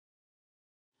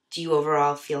Do you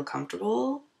overall feel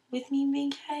comfortable with me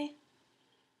being gay?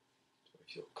 I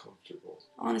feel comfortable.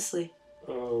 Honestly.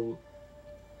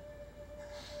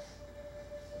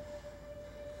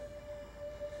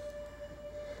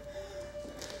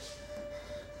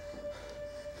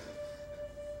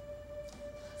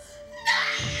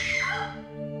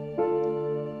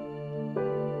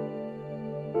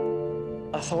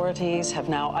 Authorities have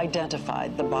now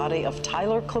identified the body of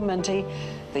Tyler Clementi,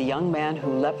 the young man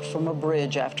who leapt from a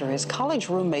bridge after his college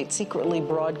roommate secretly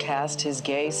broadcast his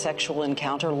gay sexual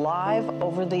encounter live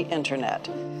over the internet.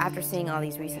 After seeing all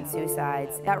these recent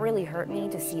suicides, that really hurt me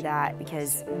to see that,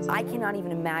 because I cannot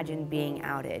even imagine being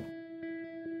outed.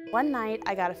 One night,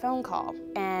 I got a phone call,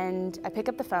 and I pick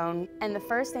up the phone, and the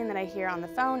first thing that I hear on the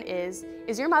phone is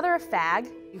your mother a fag?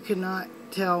 You cannot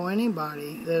tell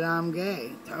anybody that I'm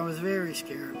gay. I was very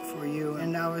scared for you,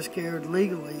 and I was scared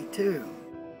legally, too.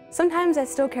 Sometimes I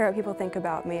still care what people think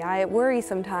about me. I worry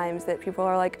sometimes that people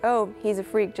are like, oh, he's a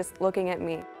freak just looking at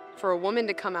me. For a woman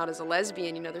to come out as a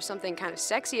lesbian, you know, there's something kind of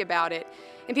sexy about it,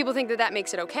 and people think that that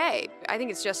makes it okay. I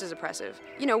think it's just as oppressive.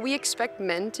 You know, we expect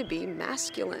men to be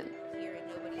masculine.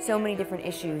 So many different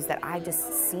issues that I've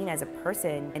just seen as a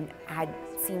person and had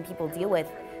seen people deal with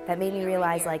that made me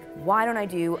realize, like, why don't I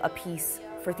do a piece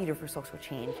for Theater for Social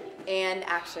Change? And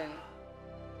action.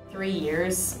 3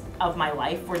 years of my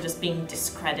life were just being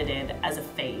discredited as a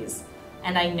phase.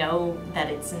 And I know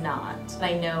that it's not.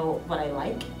 I know what I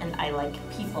like, and I like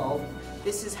people.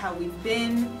 This is how we've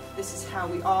been, this is how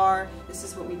we are, this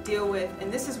is what we deal with,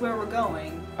 and this is where we're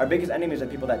going. Our biggest enemies are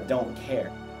people that don't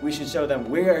care. We should show them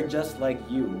we are just like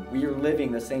you. We are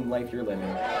living the same life you're living.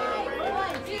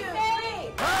 1, 2, 3.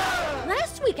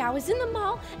 Last week I was in the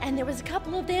mall and there was a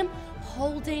couple of them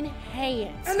holding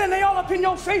hands. And then they all up in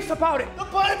your face about it. The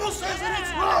Bible says that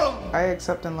it's wrong. I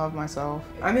accept and love myself.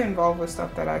 I'm involved with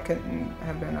stuff that I couldn't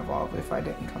have been involved if I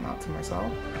didn't come out to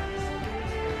myself.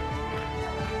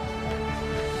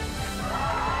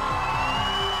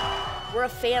 We're a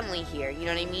family here, you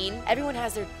know what I mean? Everyone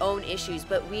has their own issues,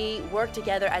 but we work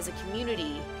together as a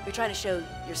community. You're trying to show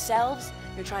yourselves,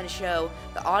 you're trying to show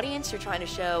the audience, you're trying to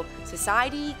show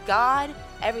society, God,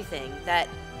 everything, that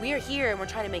we are here and we're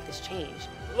trying to make this change.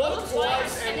 Look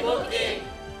twice and look in.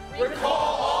 Recall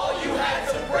all you had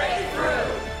to break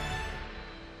through.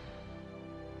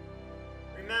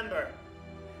 Remember,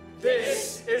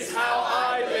 this is how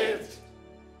I lived.